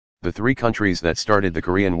The three countries that started the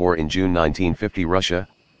Korean War in June 1950, Russia,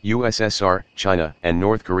 USSR, China, and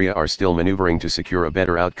North Korea, are still maneuvering to secure a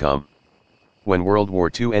better outcome. When World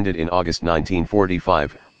War II ended in August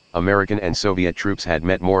 1945, American and Soviet troops had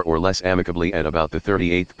met more or less amicably at about the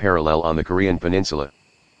 38th parallel on the Korean peninsula.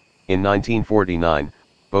 In 1949,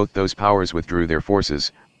 both those powers withdrew their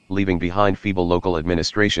forces, leaving behind feeble local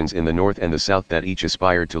administrations in the north and the south that each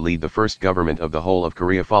aspired to lead the first government of the whole of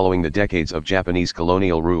Korea following the decades of Japanese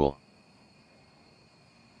colonial rule.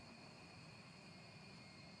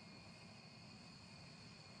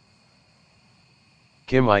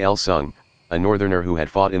 Kim Il-sung, a northerner who had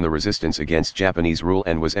fought in the resistance against Japanese rule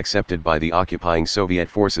and was accepted by the occupying Soviet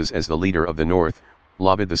forces as the leader of the North,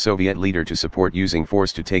 lobbied the Soviet leader to support using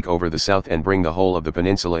force to take over the South and bring the whole of the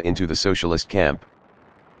peninsula into the socialist camp.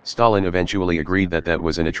 Stalin eventually agreed that that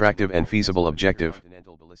was an attractive and feasible objective.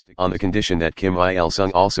 On the condition that Kim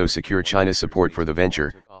Il-sung also secure China's support for the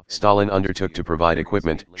venture, Stalin undertook to provide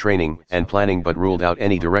equipment, training, and planning, but ruled out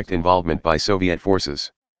any direct involvement by Soviet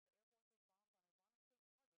forces.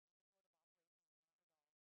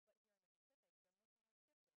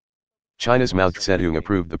 China's Mao Zedong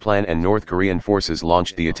approved the plan and North Korean forces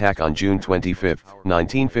launched the attack on June 25,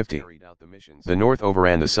 1950. The North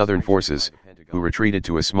overran the Southern forces, who retreated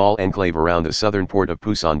to a small enclave around the southern port of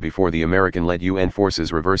Pusan before the American-led UN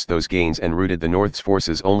forces reversed those gains and routed the North's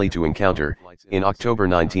forces only to encounter, in October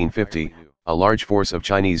 1950, a large force of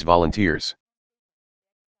Chinese volunteers.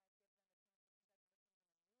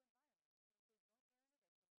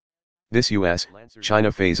 This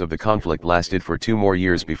U.S.-China phase of the conflict lasted for 2 more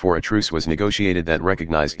years before a truce was negotiated that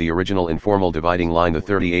recognized the original informal dividing line, the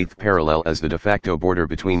 38th parallel, as the de facto border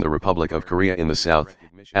between the Republic of Korea in the south,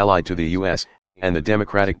 allied to the U.S., and the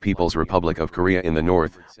Democratic People's Republic of Korea in the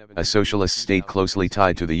north, a socialist state closely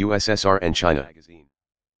tied to the USSR and China.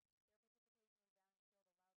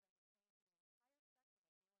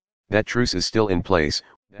 That truce is still in place,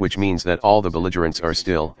 which means that all the belligerents are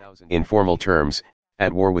still, in formal terms,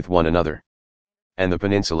 at war with one another. And the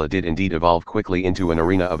peninsula did indeed evolve quickly into an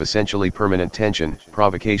arena of essentially permanent tension,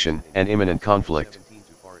 provocation, and imminent conflict.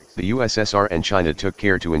 The USSR and China took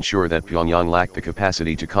care to ensure that Pyongyang lacked the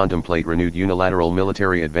capacity to contemplate renewed unilateral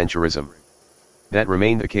military adventurism. That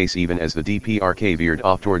remained the case even as the DPRK veered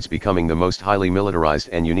off towards becoming the most highly militarized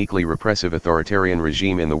and uniquely repressive authoritarian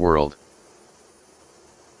regime in the world.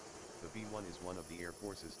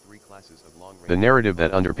 The narrative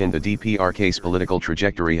that underpinned the DPRK's political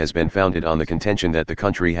trajectory has been founded on the contention that the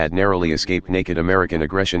country had narrowly escaped naked American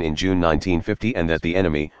aggression in June 1950 and that the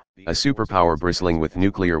enemy, a superpower bristling with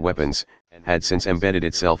nuclear weapons, had since embedded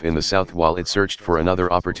itself in the South while it searched for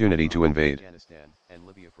another opportunity to invade.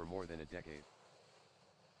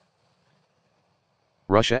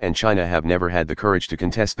 Russia and China have never had the courage to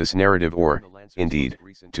contest this narrative or, indeed,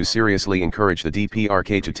 to seriously encourage the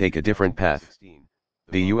DPRK to take a different path.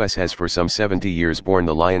 The U.S. has for some 70 years borne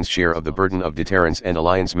the lion's share of the burden of deterrence and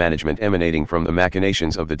alliance management emanating from the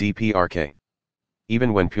machinations of the DPRK.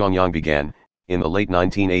 Even when Pyongyang began, in the late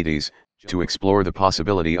 1980s, to explore the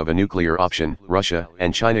possibility of a nuclear option, Russia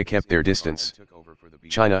and China kept their distance.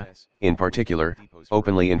 China, in particular,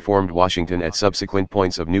 openly informed Washington at subsequent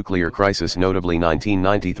points of nuclear crisis, notably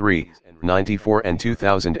 1993, 94 and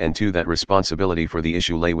 2002, that responsibility for the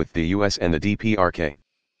issue lay with the U.S. and the DPRK.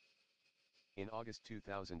 In August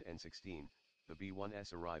 2016, the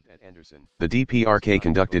B-1S arrived at Anderson. The DPRK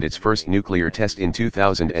conducted its first nuclear test in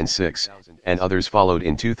 2006, and others followed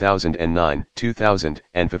in 2009,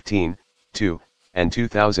 2015,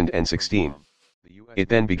 2016. It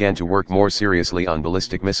then began to work more seriously on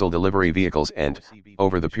ballistic missile delivery vehicles and,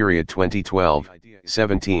 over the period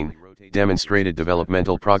 2012-17, demonstrated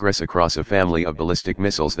developmental progress across a family of ballistic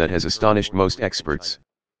missiles that has astonished most experts.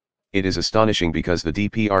 It is astonishing because the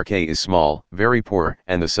DPRK is small, very poor,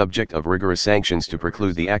 and the subject of rigorous sanctions to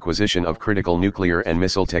preclude the acquisition of critical nuclear and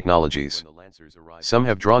missile technologies. Some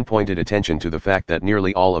have drawn pointed attention to the fact that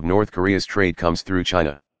nearly all of North Korea's trade comes through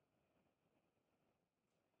China.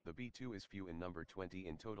 The B-2 is few in number, 20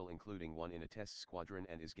 in total, including one in a test squadron,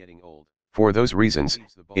 and is getting old. For those reasons,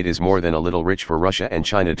 it is more than a little rich for Russia and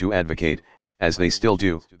China to advocate, as they still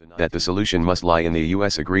do, that the solution must lie in the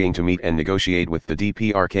U.S. agreeing to meet and negotiate with the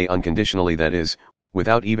DPRK unconditionally, that is,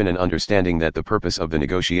 without even an understanding that the purpose of the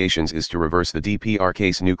negotiations is to reverse the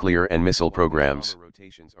DPRK's nuclear and missile programs.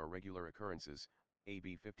 Rotations are regular occurrences.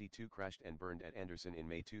 AB-52 crashed and burned at Anderson in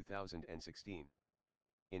May 2016.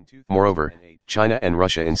 Moreover, China and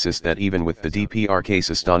Russia insist that even with the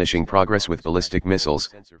DPRK's astonishing progress with ballistic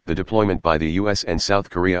missiles, the deployment by the US and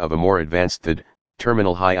South Korea of a more advanced THAAD,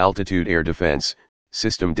 Terminal High Altitude Air Defense,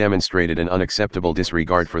 system demonstrated an unacceptable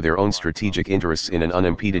disregard for their own strategic interests in an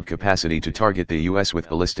unimpeded capacity to target the US with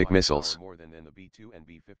ballistic missiles.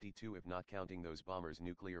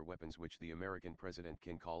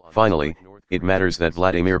 Finally, it matters that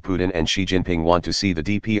Vladimir Putin and Xi Jinping want to see the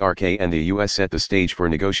DPRK and the US set the stage for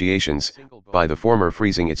negotiations, by the former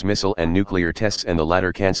freezing its missile and nuclear tests and the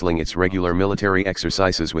latter cancelling its regular military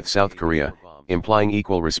exercises with South Korea, implying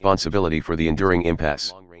equal responsibility for the enduring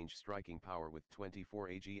impasse. Long-range striking power with 24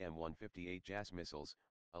 AGM-158 JAS missiles,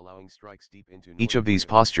 allowing strikes deep into each of these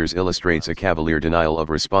postures illustrates a cavalier denial of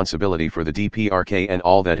responsibility for the DPRK and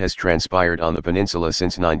all that has transpired on the peninsula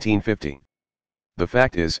since 1950. The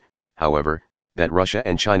fact is, however, that Russia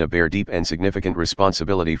and China bear deep and significant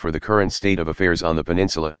responsibility for the current state of affairs on the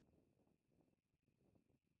peninsula.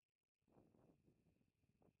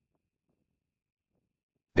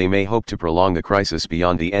 They may hope to prolong the crisis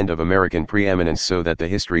beyond the end of American preeminence so that the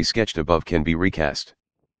history sketched above can be recast.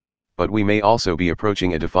 But we may also be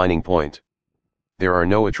approaching a defining point. There are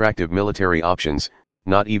no attractive military options,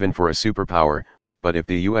 not even for a superpower, but if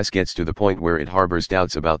the US gets to the point where it harbors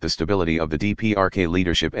doubts about the stability of the DPRK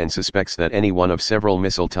leadership and suspects that any one of several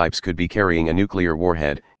missile types could be carrying a nuclear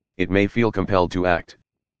warhead, it may feel compelled to act.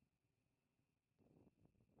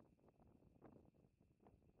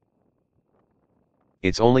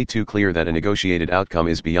 It's only too clear that a negotiated outcome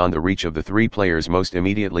is beyond the reach of the three players most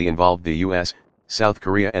immediately involved: the US, South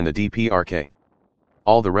Korea and the DPRK.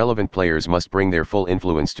 All the relevant players must bring their full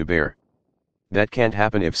influence to bear. That can't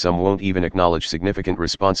happen if some won't even acknowledge significant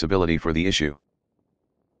responsibility for the issue.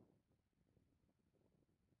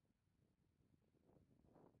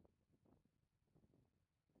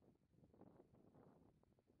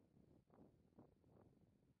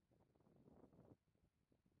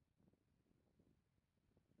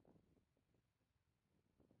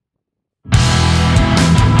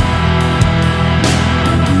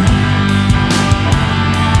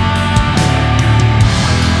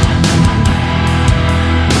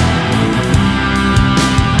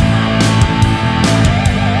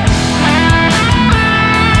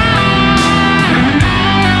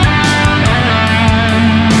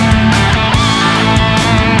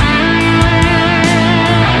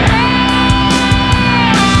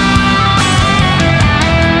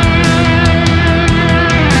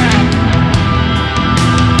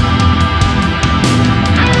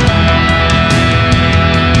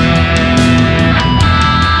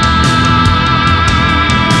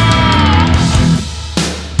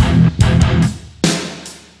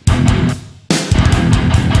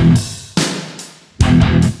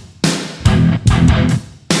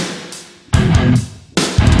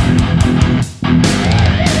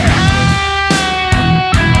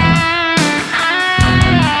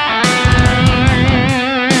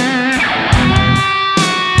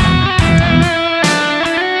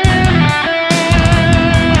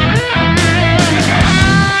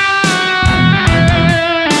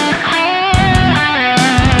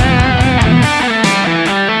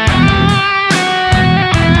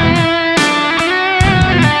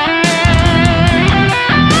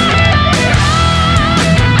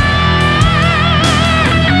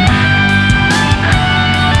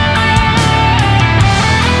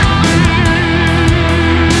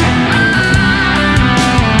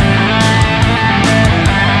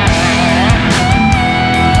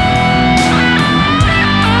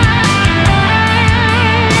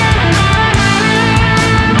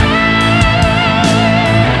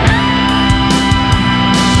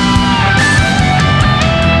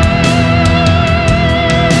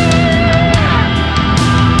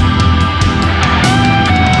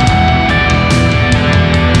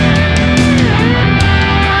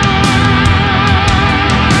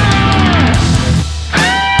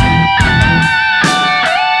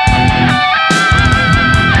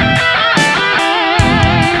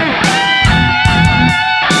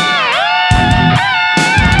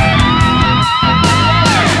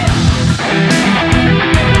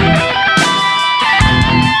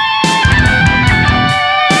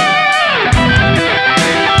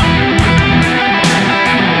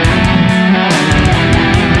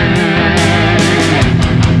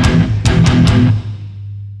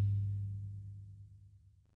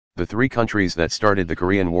 The three countries that started the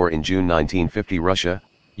Korean War in June 1950, Russia,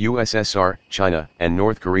 USSR, China, and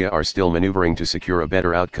North Korea, are still maneuvering to secure a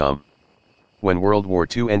better outcome. When World War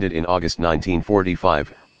II ended in August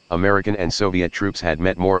 1945, American and Soviet troops had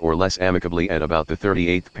met more or less amicably at about the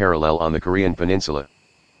 38th parallel on the Korean peninsula.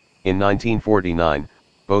 In 1949,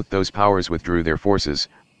 both those powers withdrew their forces,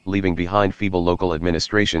 leaving behind feeble local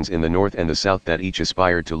administrations in the north and the south that each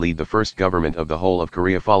aspired to lead the first government of the whole of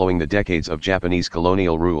Korea following the decades of Japanese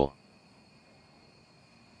colonial rule.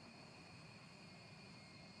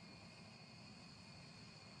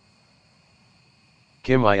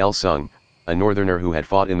 Kim Il-sung, a northerner who had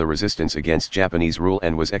fought in the resistance against Japanese rule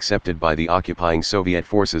and was accepted by the occupying Soviet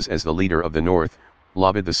forces as the leader of the North,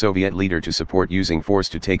 lobbied the Soviet leader to support using force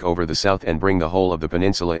to take over the South and bring the whole of the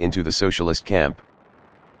peninsula into the socialist camp.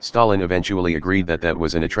 Stalin eventually agreed that that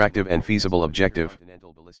was an attractive and feasible objective.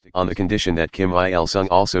 On the condition that Kim Il-sung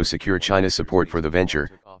also secure China's support for the venture,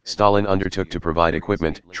 Stalin undertook to provide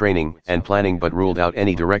equipment, training, and planning but ruled out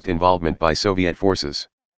any direct involvement by Soviet forces.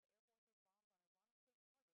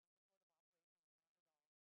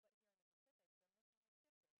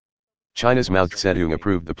 China's Mao Zedong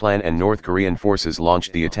approved the plan and North Korean forces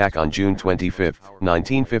launched the attack on June 25,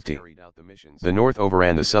 1950. The North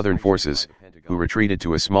overran the Southern forces, who retreated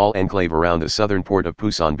to a small enclave around the southern port of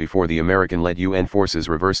Pusan before the American-led UN forces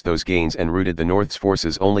reversed those gains and routed the North's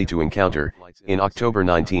forces only to encounter, in October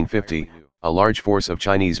 1950, a large force of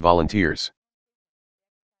Chinese volunteers.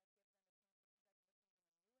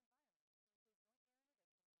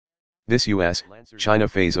 This U.S.-China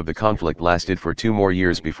phase of the conflict lasted for 2 more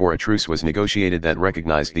years before a truce was negotiated that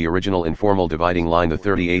recognized the original informal dividing line, the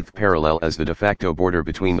 38th parallel, as the de facto border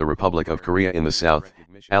between the Republic of Korea in the south,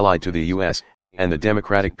 allied to the U.S., and the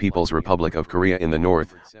Democratic People's Republic of Korea in the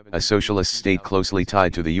north, a socialist state closely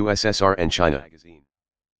tied to the USSR and China.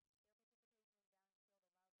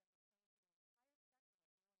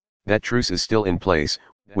 That truce is still in place,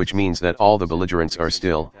 which means that all the belligerents are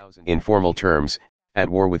still, in formal terms, at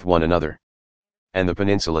war with one another. And the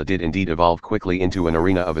peninsula did indeed evolve quickly into an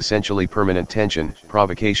arena of essentially permanent tension,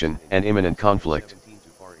 provocation, and imminent conflict.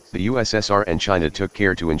 The USSR and China took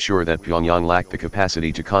care to ensure that Pyongyang lacked the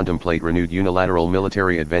capacity to contemplate renewed unilateral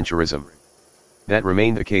military adventurism. That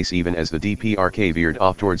remained the case even as the DPRK veered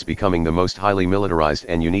off towards becoming the most highly militarized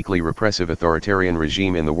and uniquely repressive authoritarian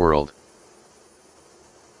regime in the world.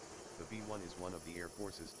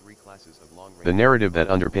 The narrative that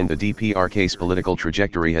underpinned the DPRK's political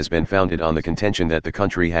trajectory has been founded on the contention that the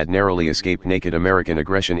country had narrowly escaped naked American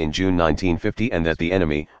aggression in June 1950 and that the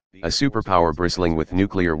enemy, a superpower bristling with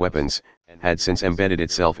nuclear weapons, had since embedded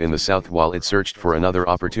itself in the South while it searched for another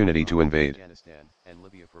opportunity to invade.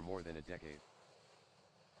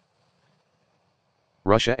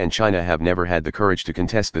 Russia and China have never had the courage to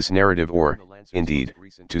contest this narrative or, indeed,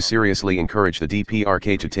 to seriously encourage the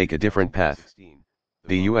DPRK to take a different path.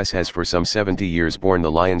 The U.S. has for some 70 years borne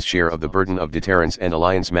the lion's share of the burden of deterrence and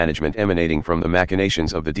alliance management emanating from the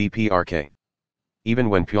machinations of the DPRK. Even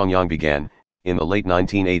when Pyongyang began, in the late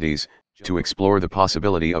 1980s, to explore the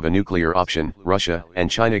possibility of a nuclear option, Russia and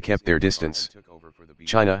China kept their distance.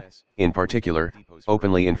 China, in particular,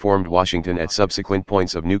 openly informed Washington at subsequent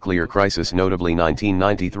points of nuclear crisis, notably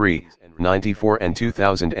 1993, 94 and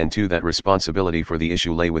 2002, that responsibility for the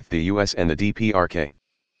issue lay with the U.S. and the DPRK.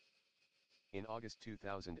 In August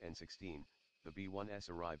 2016, the B-1S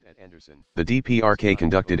arrived at Anderson. The DPRK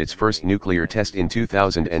conducted its first nuclear test in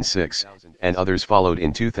 2006, and others followed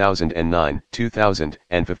in 2009,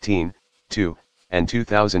 2015,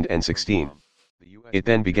 2016. It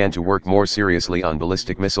then began to work more seriously on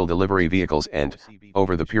ballistic missile delivery vehicles and,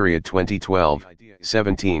 over the period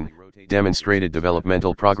 2012-17, demonstrated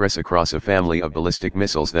developmental progress across a family of ballistic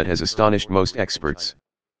missiles that has astonished most experts.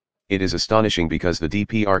 It is astonishing because the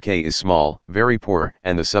DPRK is small, very poor,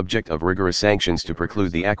 and the subject of rigorous sanctions to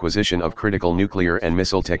preclude the acquisition of critical nuclear and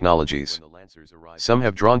missile technologies. Some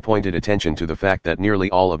have drawn pointed attention to the fact that nearly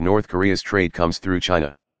all of North Korea's trade comes through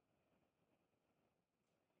China.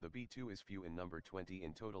 The B-2 is few in number, 20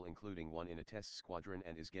 in total, including one in a test squadron,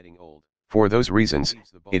 and is getting old. For those reasons,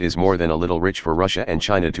 it is more than a little rich for Russia and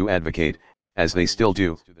China to advocate, as they still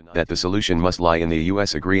do, that the solution must lie in the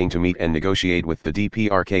U.S. agreeing to meet and negotiate with the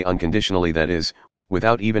DPRK unconditionally, that is,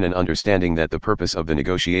 without even an understanding that the purpose of the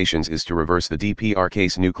negotiations is to reverse the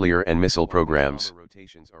DPRK's nuclear and missile programs.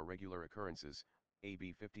 Rotations are regular occurrences.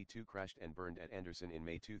 AB-52 crashed and burned at Anderson in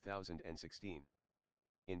May 2016.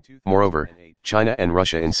 Moreover, China and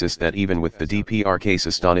Russia insist that even with the DPRK's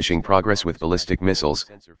astonishing progress with ballistic missiles,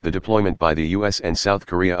 the deployment by the US and South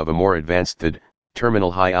Korea of a more advanced THAAD,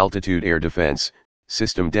 Terminal High-Altitude Air Defense,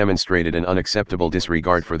 system demonstrated an unacceptable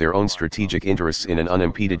disregard for their own strategic interests in an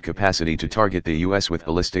unimpeded capacity to target the US with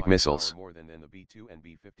ballistic missiles.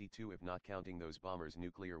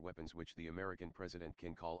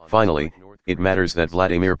 Finally, it matters that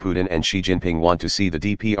Vladimir Putin and Xi Jinping want to see the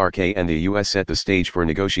DPRK and the US set the stage for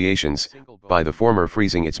negotiations, by the former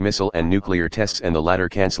freezing its missile and nuclear tests and the latter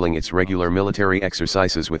cancelling its regular military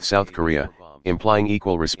exercises with South Korea, implying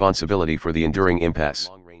equal responsibility for the enduring impasse.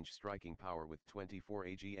 Striking power with 24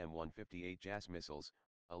 AGM-158 JAS missiles,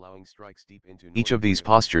 allowing strikes deep into each of these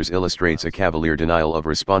postures illustrates a cavalier denial of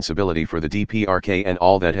responsibility for the DPRK and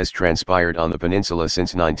all that has transpired on the peninsula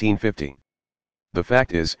since 1950. The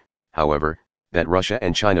fact is, however, that Russia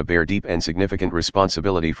and China bear deep and significant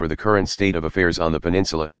responsibility for the current state of affairs on the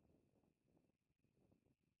peninsula.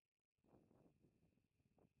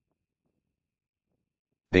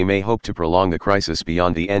 They may hope to prolong the crisis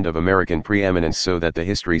beyond the end of American preeminence so that the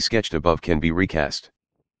history sketched above can be recast.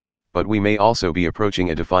 But we may also be approaching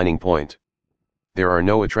a defining point. There are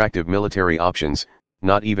no attractive military options,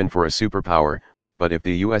 not even for a superpower, but if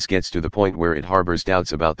the US gets to the point where it harbors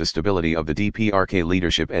doubts about the stability of the DPRK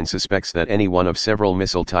leadership and suspects that any one of several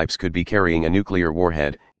missile types could be carrying a nuclear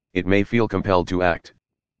warhead, it may feel compelled to act.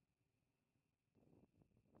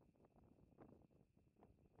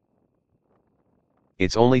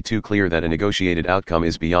 It's only too clear that a negotiated outcome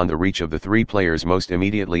is beyond the reach of the three players most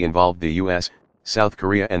immediately involved: the US, South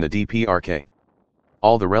Korea and the DPRK.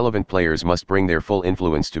 All the relevant players must bring their full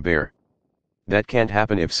influence to bear. That can't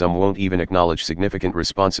happen if some won't even acknowledge significant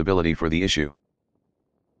responsibility for the issue.